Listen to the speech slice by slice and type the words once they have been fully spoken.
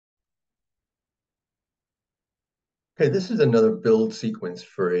Okay, this is another build sequence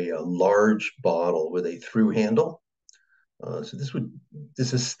for a large bottle with a through handle.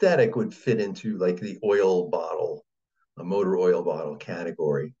 This aesthetic would fit into like the oil bottle, a motor oil bottle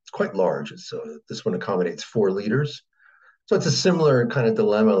category. It's quite large. This one accommodates 4 liters. So it's a similar kind of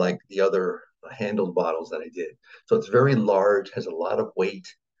dilemma like the other handled bottles that I did. So it's very large, has a lot of weight.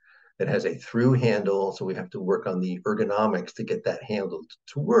 It has a through handle, so we have to work on the ergonomics to get that handle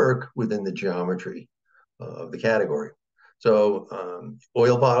to work within the geometry of the category. So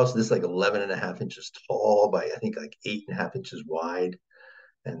oil bottles, this is like 11 and a half inches tall by I think like 8.5 inches wide.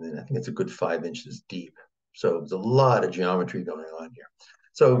 And then I think it's a good 5 inches deep. So there's a lot of geometry going on here.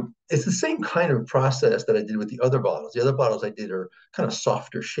 So it's the same kind of process that I did with the other bottles. The other bottles I did are kind of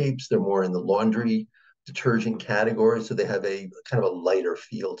softer shapes. They're more in the laundry detergent category. So they have a kind of a lighter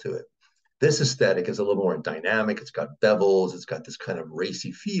feel to it. This aesthetic is a little more dynamic. It's got bevels. It's got this kind of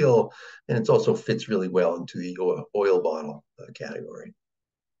racy feel, and it also fits really well into the oil bottle category.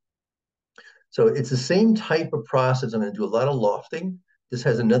 So it's the same type of process. I'm going to do a lot of lofting. This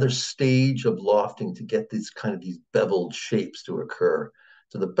has another stage of lofting to get these beveled shapes to occur.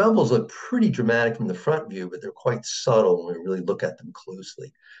 So the bevels look pretty dramatic from the front view, but they're quite subtle when we really look at them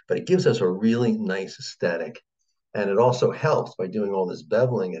closely. But it gives us a really nice aesthetic. And it also helps by doing all this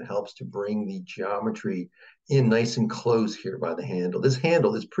beveling, it helps to bring the geometry in nice and close here by the handle. This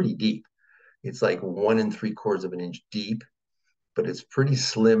handle is pretty deep. It's like 1 3/4 of an inch deep, but it's pretty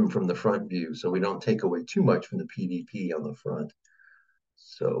slim from the front view. So we don't take away too much from the PVP on the front.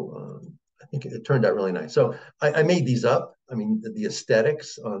 So I think it turned out really nice. So I made these up. I mean, the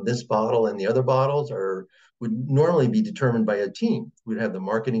aesthetics on this bottle and the other bottles are would normally be determined by a team. We'd have the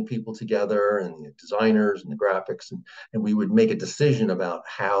marketing people together and the designers and the graphics, and we would make a decision about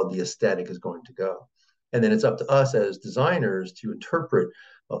how the aesthetic is going to go. And then it's up to us as designers to interpret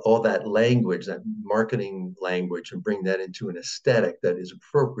all that language, that marketing language, and bring that into an aesthetic that is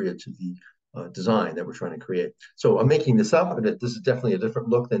appropriate to the design that we're trying to create. So I'm making this up, but this is definitely a different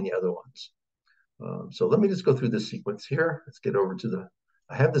look than the other ones. So let me just go through this sequence here. Let's get over to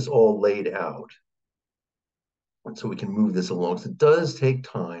I have this all laid out. And so we can move this along. So it does take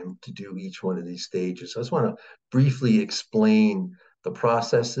time to do each one of these stages. So I just want to briefly explain the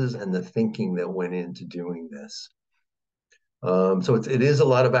processes and the thinking that went into doing this. So it is a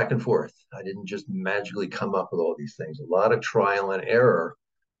lot of back and forth. I didn't just magically come up with all these things. A lot of trial and error.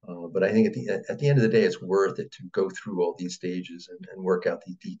 But I think at the end of the day, it's worth it to go through all these stages and work out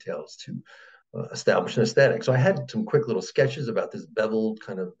these details to establish an aesthetic. So I had some quick little sketches about this beveled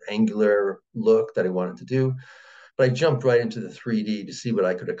kind of angular look that I wanted to do. But I jumped right into the 3D to see what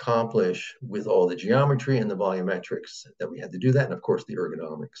I could accomplish with all the geometry and the volumetrics that we had to do that, and of course the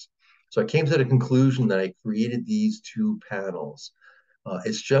ergonomics. So I came to the conclusion that I created these two panels.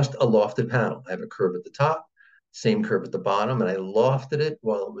 It's just a lofted panel. I have a curve at the top, same curve at the bottom, and I lofted it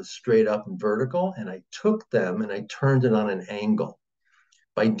while it was straight up and vertical, and I took them and I turned it on an angle.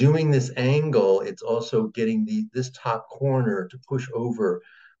 By doing this angle, it's also getting this top corner to push over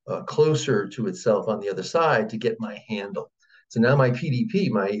closer to itself on the other side to get my handle. So now my PDP,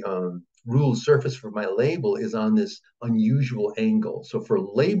 my ruled surface for my label is on this unusual angle. So for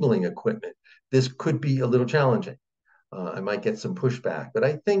labeling equipment, this could be a little challenging. I might get some pushback, but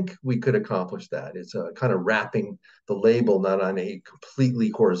I think we could accomplish that. It's kind of wrapping the label not on a completely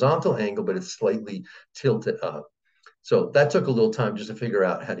horizontal angle, but it's slightly tilted up. So that took a little time just to figure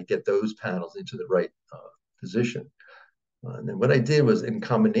out how to get those panels into the right position. And then what I did was, in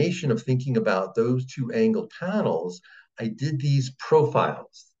combination of thinking about those two angled panels, I did these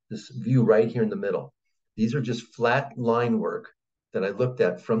profiles, this view right here in the middle. These are just flat line work that I looked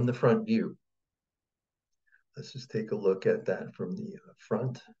at from the front view. Let's just take a look at that from the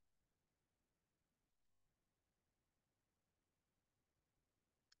front.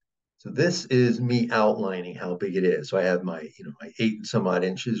 So this is me outlining how big it is. So I have my 8 and some odd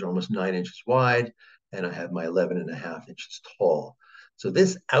inches, or almost 9 inches wide, and I have my 11 and a half inches tall. So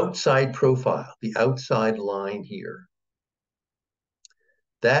this outside profile, the outside line here,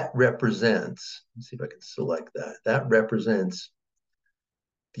 that represents, let's see if I can select that. That represents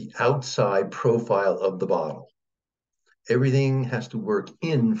the outside profile of the bottle. Everything has to work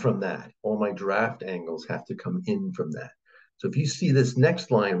in from that. All my draft angles have to come in from that. So if you see this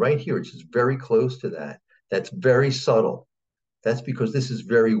next line right here, which is very close to that, that's very subtle. That's because this is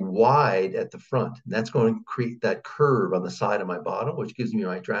very wide at the front. And that's going to create that curve on the side of my bottle, which gives me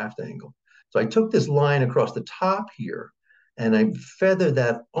my draft angle. So I took this line across the top here and I feathered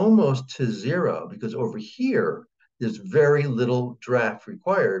that almost to zero, because over here, there's very little draft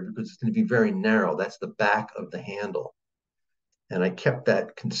required because it's going to be very narrow. That's the back of the handle. And I kept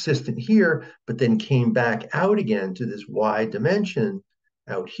that consistent here, but then came back out again to this wide dimension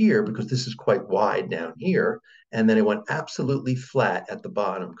out here because this is quite wide down here. And then it went absolutely flat at the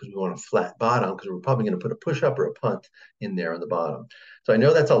bottom because we want a flat bottom because we're probably going to put a push up or a punt in there on the bottom. So I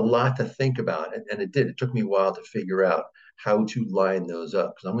know that's a lot to think about. And it did. It took me a while to figure out how to line those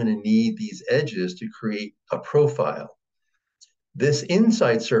up because I'm going to need these edges to create a profile. This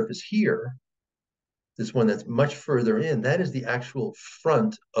inside surface here, this one that's much further in, that is the actual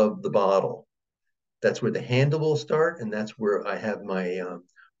front of the bottle. That's where the handle will start, and that's where I have my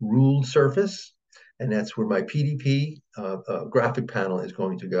ruled surface, and that's where my PDP graphic panel is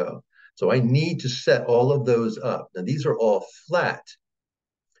going to go. So I need to set all of those up. Now these are all flat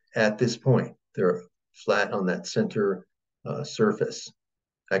at this point. They're flat on that center surface.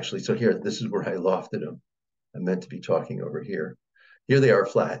 Actually, so here, this is where I lofted them. I meant to be talking over here. Here they are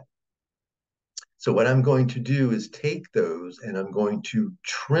flat. So what I'm going to do is take those and I'm going to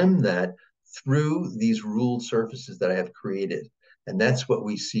trim that through these ruled surfaces that I have created. And that's what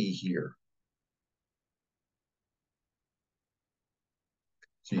we see here.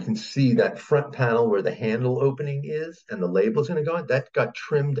 So you can see that front panel where the handle opening is and the label is going to go on. That got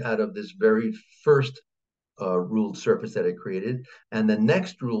trimmed out of this very first ruled surface that I created. And the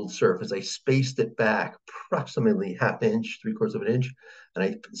next ruled surface, I spaced it back approximately ½ inch, 3/4 of an inch. And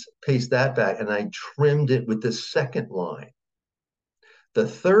I paced that back and I trimmed it with the second line. The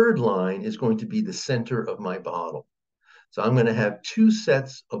third line is going to be the center of my bottle. So I'm going to have two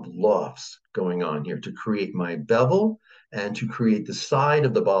sets of lofts going on here to create my bevel and to create the side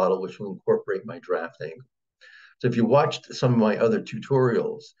of the bottle, which will incorporate my draft angle. So if you watched some of my other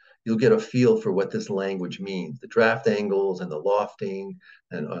tutorials, you'll get a feel for what this language means. The draft angles and the lofting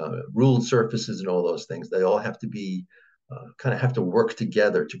and ruled surfaces and all those things, they all have to be, kind of have to work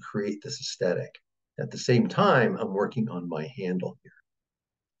together to create this aesthetic. At the same time, I'm working on my handle here.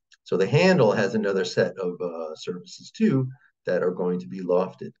 So the handle has another set of surfaces too that are going to be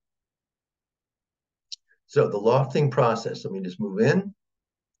lofted. So the lofting process, let me just move in.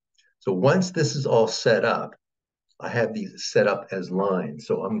 So once this is all set up, I have these set up as lines.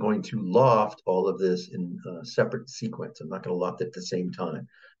 So I'm going to loft all of this in a separate sequence. I'm not going to loft it at the same time.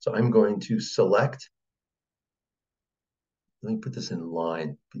 So I'm going to select, let me put this in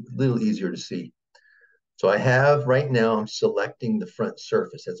line, a little easier to see. So I have right now, I'm selecting the front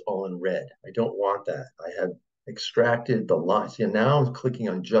surface. That's all in red. I don't want that. I have extracted the line. See, now I'm clicking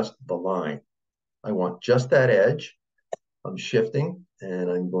on just the line. I want just that edge. I'm shifting and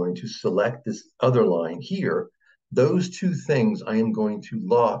I'm going to select this other line here. Those two things I am going to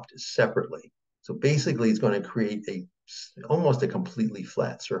loft separately. So basically it's going to create almost a completely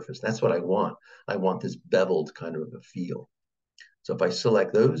flat surface. That's what I want. I want this beveled kind of a feel. So if I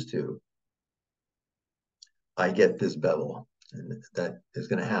select those two, I get this bevel. And that is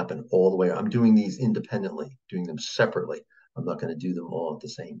going to happen all the way. I'm doing these independently, doing them separately. I'm not going to do them all at the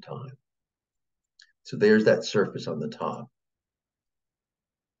same time. So there's that surface on the top.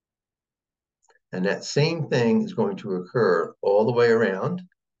 And that same thing is going to occur all the way around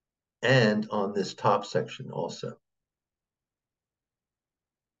and on this top section also.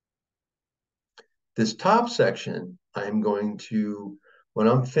 This top section, I'm going to, when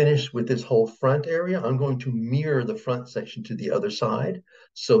I'm finished with this whole front area, I'm going to mirror the front section to the other side.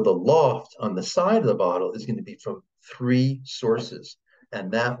 So the loft on the side of the bottle is going to be from 3 sources, and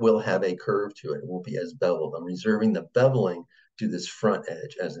that will have a curve to it. It won't be as beveled. I'm reserving the beveling to this front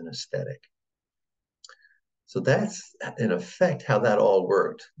edge as an aesthetic. So that's, in effect, how that all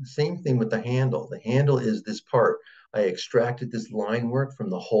worked. The same thing with the handle. The handle is this part. I extracted this line work from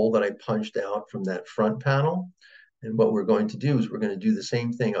the hole that I punched out from that front panel. And what we're going to do is we're going to do the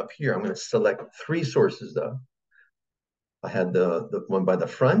same thing up here. I'm going to select 3 sources, though. I had the one by the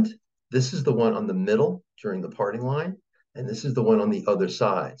front. This is the one on the middle during the parting line. And this is the one on the other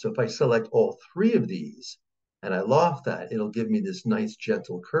side. So if I select all 3 of these and I loft that, it'll give me this nice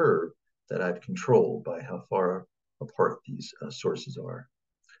gentle curve that I've controlled by how far apart these sources are.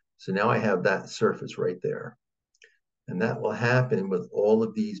 So now I have that surface right there. And that will happen with all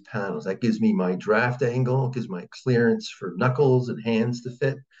of these panels. That gives me my draft angle, gives my clearance for knuckles and hands to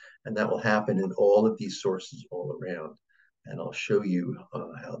fit. And that will happen in all of these sources all around. And I'll show you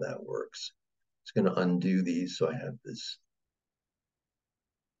how that works. It's going to undo these so I have this.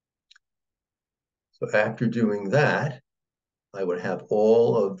 So after doing that, I would have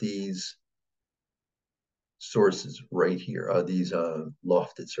all of these sources right here, these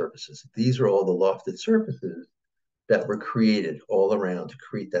lofted surfaces. These are all the lofted surfaces that were created all around to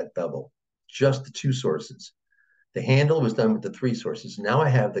create that bevel. Just the 2 sources. The handle was done with the 3 sources. Now I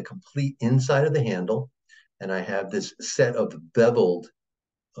have the complete inside of the handle, and I have this set of beveled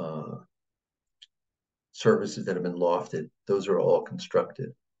uh, surfaces that have been lofted. Those are all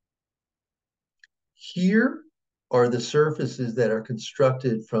constructed. Here are the surfaces that are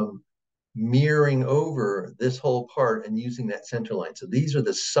constructed from mirroring over this whole part and using that center line. So these are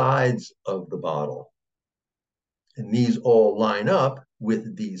the sides of the bottle. And these all line up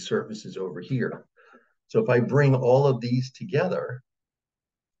with these surfaces over here. So if I bring all of these together,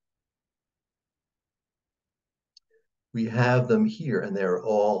 we have them here and they're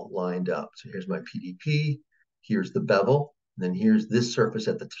all lined up. So here's my PDP, here's the bevel, and then here's this surface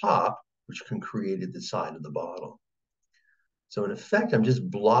at the top, which can create the side of the bottle. So in effect, I'm just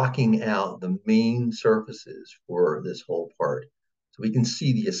blocking out the main surfaces for this whole part. So we can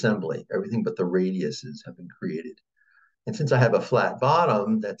see the assembly, everything but the radiuses have been created. And since I have a flat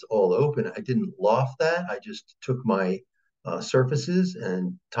bottom that's all open, I didn't loft that. I just took my surfaces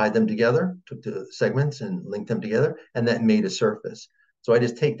and tied them together, took the segments and linked them together, and that made a surface. So I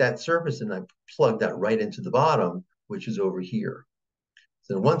just take that surface and I plug that right into the bottom, which is over here.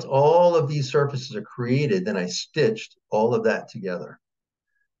 So once all of these surfaces are created, then I stitched all of that together.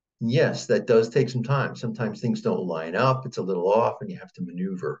 And yes, that does take some time. Sometimes things don't line up, it's a little off, and you have to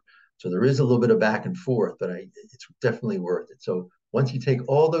maneuver. So there is a little bit of back and forth, but it's definitely worth it. So once you take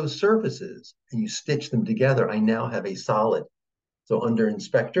all those surfaces and you stitch them together, I now have a solid. So under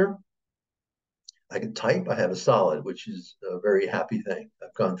inspector, I can type, I have a solid, which is a very happy thing.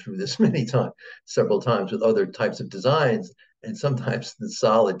 I've gone through this many times, several times with other types of designs, and sometimes the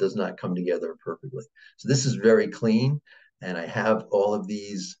solid does not come together perfectly. So this is very clean, and I have all of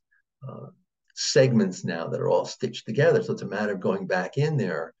these segments now that are all stitched together. So it's a matter of going back in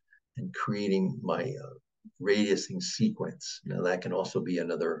there and creating my radiusing sequence. Now that can also be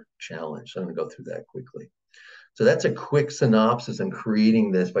another challenge. So I'm going to go through that quickly. So that's a quick synopsis on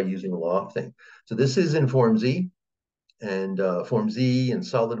creating this by using lofting. So this is in Form Z, and Form Z and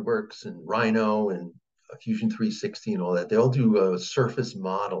SolidWorks and Rhino and Fusion 360 and all that. They all do surface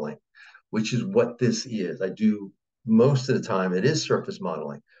modeling, which is what this is. I do most of the time, it is surface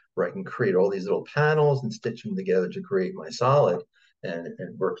modeling, where I can create all these little panels and stitch them together to create my solid. And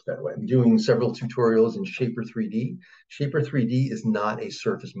it works that way. I'm doing several tutorials in Shaper 3D. Shaper 3D is not a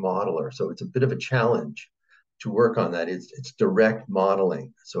surface modeler, so it's a bit of a challenge to work on that. It's direct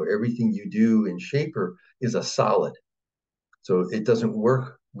modeling. So everything you do in Shaper is a solid. So it doesn't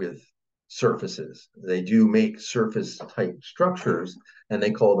work with surfaces. They do make surface type structures and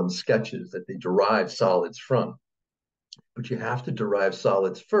they call them sketches that they derive solids from. But you have to derive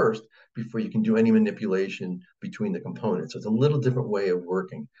solids first before you can do any manipulation between the components. So it's a little different way of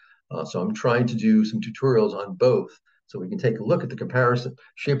working. So I'm trying to do some tutorials on both so we can take a look at the comparison.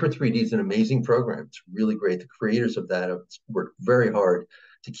 Shaper 3D is an amazing program. It's really great. The creators of that have worked very hard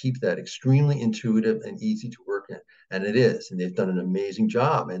to keep that extremely intuitive and easy to work in. And it is. And they've done an amazing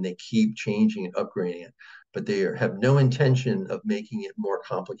job and they keep changing and upgrading it. But they have no intention of making it more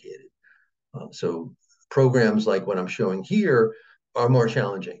complicated. So programs like what I'm showing here are more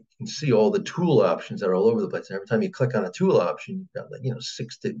challenging. You can see all the tool options that are all over the place. And every time you click on a tool option, you've got like,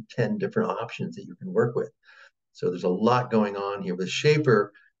 6 to 10 different options that you can work with. So there's a lot going on here. With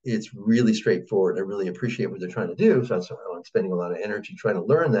Shaper, it's really straightforward. I really appreciate what they're trying to do. So I'm spending a lot of energy trying to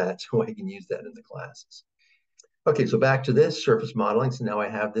learn that so I can use that in the classes. Okay, so back to this surface modeling. So now I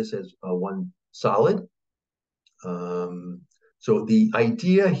have this as one solid. So the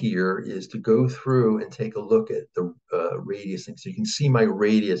idea here is to go through and take a look at the radius thing. So you can see my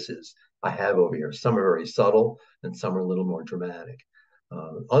radiuses I have over here. Some are very subtle and some are a little more dramatic.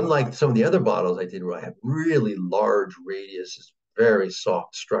 Unlike some of the other bottles I did where I have really large radiuses, very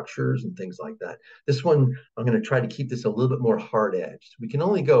soft structures and things like that. This one, I'm going to try to keep this a little bit more hard edged. We can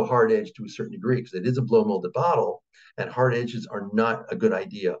only go hard edged to a certain degree because it is a blow molded bottle and hard edges are not a good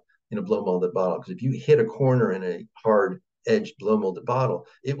idea in a blow molded bottle because if you hit a corner in a hard edged blow molded bottle,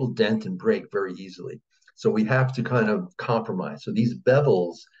 it will dent and break very easily. So we have to kind of compromise. So these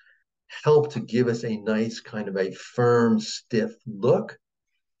bevels help to give us a nice kind of a firm, stiff look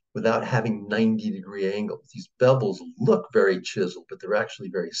without having 90-degree angles. These bevels look very chiseled, but they're actually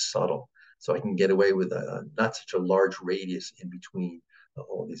very subtle. So I can get away with not such a large radius in between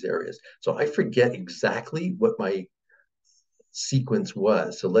all these areas. So I forget exactly what my sequence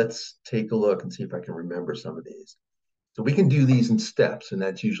was. So let's take a look and see if I can remember some of these. So we can do these in steps, and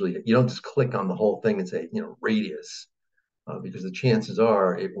that's usually, you don't just click on the whole thing and say, radius, because the chances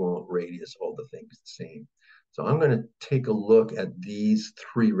are it won't radius all the things the same. So I'm going to take a look at these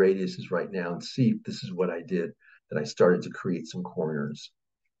 3 radiuses right now and see if this is what I did, that I started to create some corners.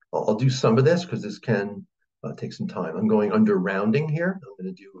 I'll do some of this because this can Take some time. I'm going under rounding here. I'm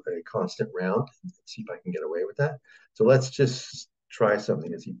going to do a constant round and see if I can get away with that. So let's just try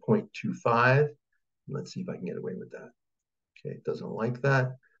something. Let's see 0.25. Let's see if I can get away with that. Okay, it doesn't like that.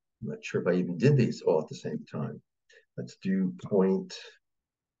 I'm not sure if I even did these all at the same time. Let's do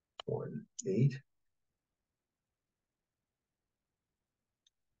 0.18.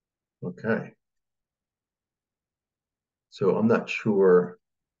 Okay. So I'm not sure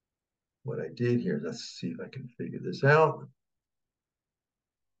what I did here. Let's see if I can figure this out.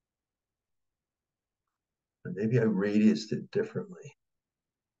 And maybe I radiused it differently.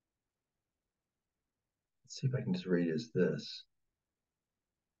 Let's see if I can just radius this.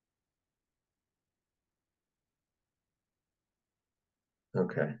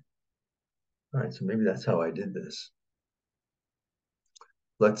 Okay. All right, so maybe that's how I did this.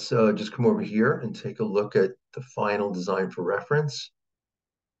 Let's just come over here and take a look at the final design for reference.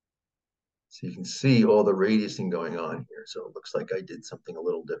 So you can see all the radiusing going on here. So it looks like I did something a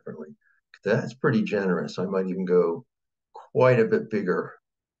little differently. That's pretty generous. I might even go quite a bit bigger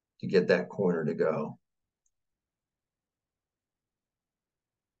to get that corner to go.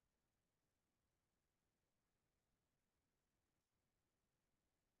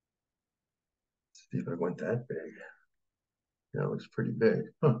 Let's see if I went that big. That looks pretty big.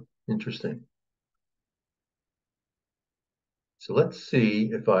 Huh, interesting. So let's see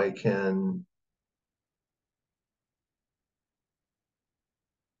if I can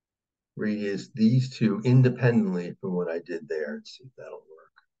radius these two independently from what I did there and see if that'll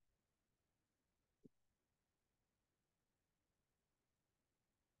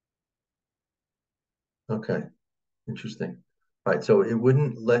work. Okay, interesting. All right, so it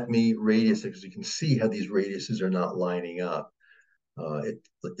wouldn't let me radius it because you can see how these radiuses are not lining up.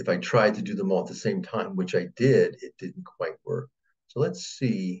 If I tried to do them all at the same time, which I did, it didn't quite work. So let's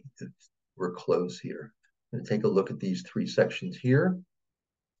see if we're close here. I'm going to take a look at these three sections here,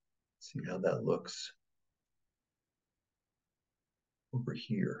 see how that looks over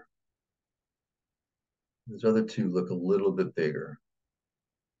here. Those other two look a little bit bigger.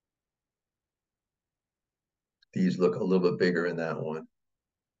 These look a little bit bigger in that one.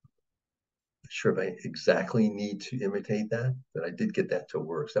 Not sure if I exactly need to imitate that, but I did get that to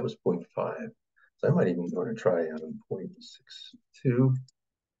work. So that was 0.5. So I might even want to try out on 0.62.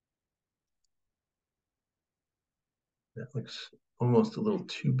 That looks almost a little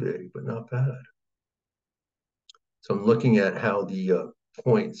too big, but not bad. So I'm looking at how the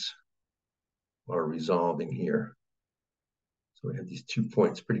points are resolving here. So we have these 2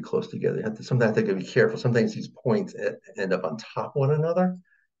 points pretty close together. You have to, sometimes I have to be careful. Sometimes these points end up on top of one another,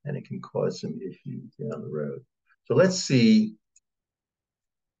 and it can cause some issues down the road. So let's see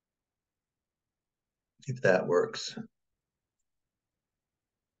if that works.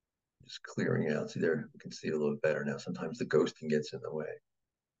 Just clearing out. See there, you can see it a little better now. Sometimes the ghosting gets in the way.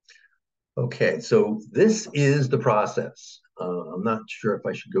 Okay, so this is the process. I'm not sure if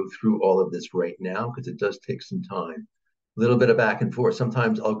I should go through all of this right now because it does take some time. A little bit of back and forth.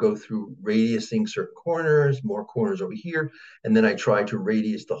 Sometimes I'll go through radiusing certain corners, more corners over here, and then I try to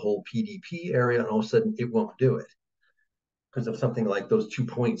radius the whole PDP area, and all of a sudden it won't do it because of something like those 2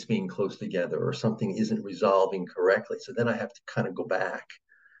 points being close together or something isn't resolving correctly. So then I have to kind of go back.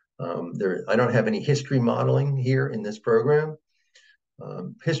 I don't have any history modeling here in this program.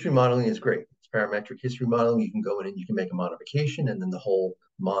 History modeling is great. It's parametric history modeling. You can go in and you can make a modification and then the whole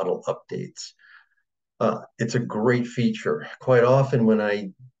model updates. It's a great feature. Quite often when I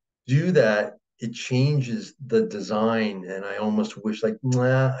do that, it changes the design and I almost wish like,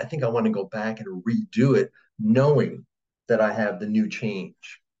 nah, I think I want to go back and redo it knowing that I have the new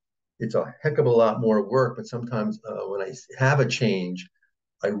change. It's a heck of a lot more work, but sometimes when I have a change,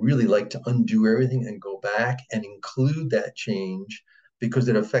 I really like to undo everything and go back and include that change because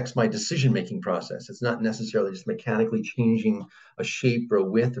it affects my decision making process. It's not necessarily just mechanically changing a shape or a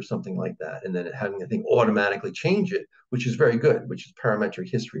width or something like that, and then having the thing automatically change it, which is very good, which is parametric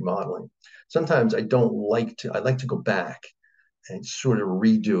history modeling. Sometimes I don't like to, I like to go back and sort of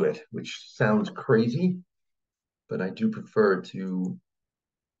redo it, which sounds crazy, but I do prefer to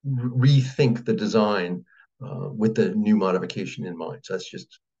rethink the design with the new modification in mind. So that's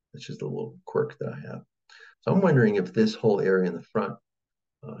just a little quirk that I have. So I'm wondering if this whole area in the front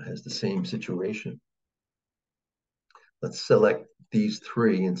has the same situation. Let's select these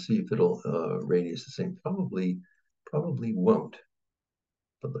three and see if it'll radius the same. Probably won't,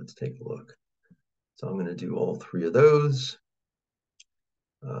 but let's take a look. So I'm going to do all three of those.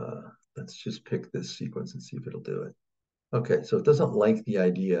 Let's just pick this sequence and see if it'll do it. Okay, so it doesn't like the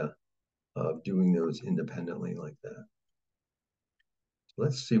idea of doing those independently like that.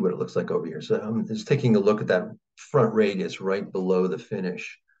 Let's see what it looks like over here. So I'm just taking a look at that front radius right below the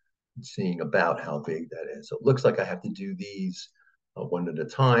finish and seeing about how big that is. So it looks like I have to do these one at a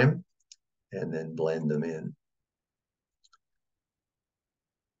time and then blend them in.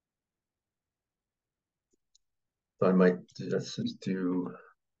 So I might, let's just do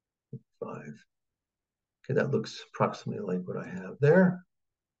 5. Okay, that looks approximately like what I have there.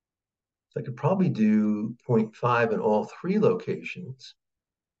 So I could probably do 0.5 in all 3 locations.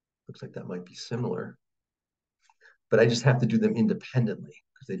 Looks like that might be similar, but I just have to do them independently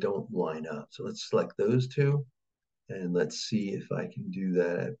because they don't line up. So let's select those 2 and let's see if I can do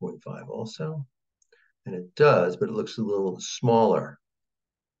that at 0.5 also. And it does, but it looks a little smaller.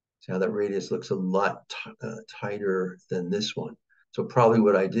 See how that radius looks a lot tighter than this one. So probably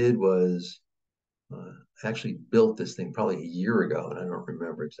what I did was actually built this thing probably a year ago, and I don't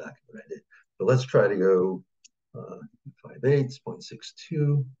remember exactly what I did. But let's try to go 5/8,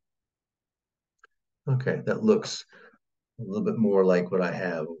 0.62. Okay, that looks a little bit more like what I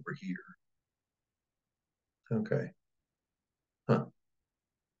have over here. Okay, huh,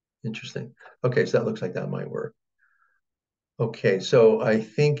 interesting. Okay, so that looks like that might work. Okay, so I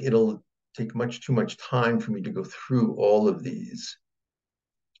think it'll take much too much time for me to go through all of these.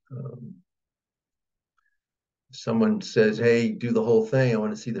 Um, Someone says, hey, do the whole thing. I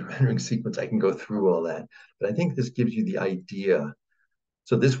want to see the rendering sequence. I can go through all that. But I think this gives you the idea.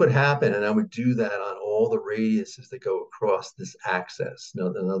 So this would happen, and I would do that on all the radiuses that go across this axis. Now,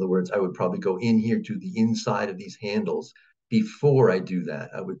 in other words, I would probably go in here to the inside of these handles. Before I do that,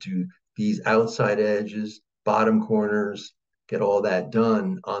 I would do these outside edges, bottom corners, get all that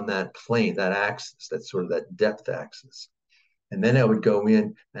done on that plane, that axis, that's sort of that depth axis. And then I would go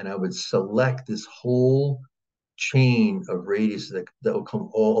in and I would select this whole chain of radius that will come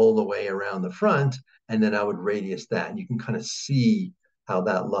all the way around the front. And then I would radius that. And you can kind of see how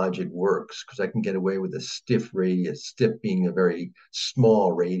that logic works because I can get away with a stiff radius, stiff being a very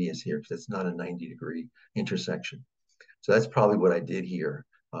small radius here because it's not a 90-degree intersection. So that's probably what I did here.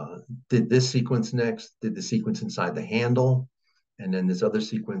 Did this sequence next, did the sequence inside the handle, and then this other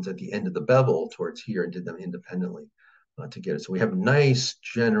sequence at the end of the bevel towards here and did them independently to get it. So we have nice,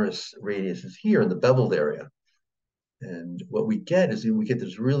 generous radiuses here in the beveled area. And what we get is we get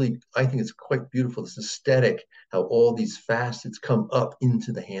this really, I think it's quite beautiful, this aesthetic, how all these facets come up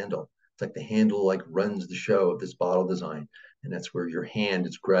into the handle. It's like the handle like runs the show of this bottle design. And that's where your hand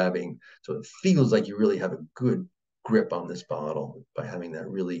is grabbing. So it feels like you really have a good grip on this bottle by having that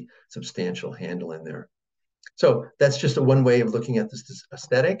really substantial handle in there. So that's just a one way of looking at this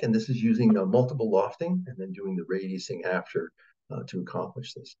aesthetic. And this is using multiple lofting and then doing the radiusing after to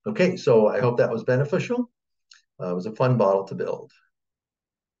accomplish this. Okay, so I hope that was beneficial. It was a fun bottle to build.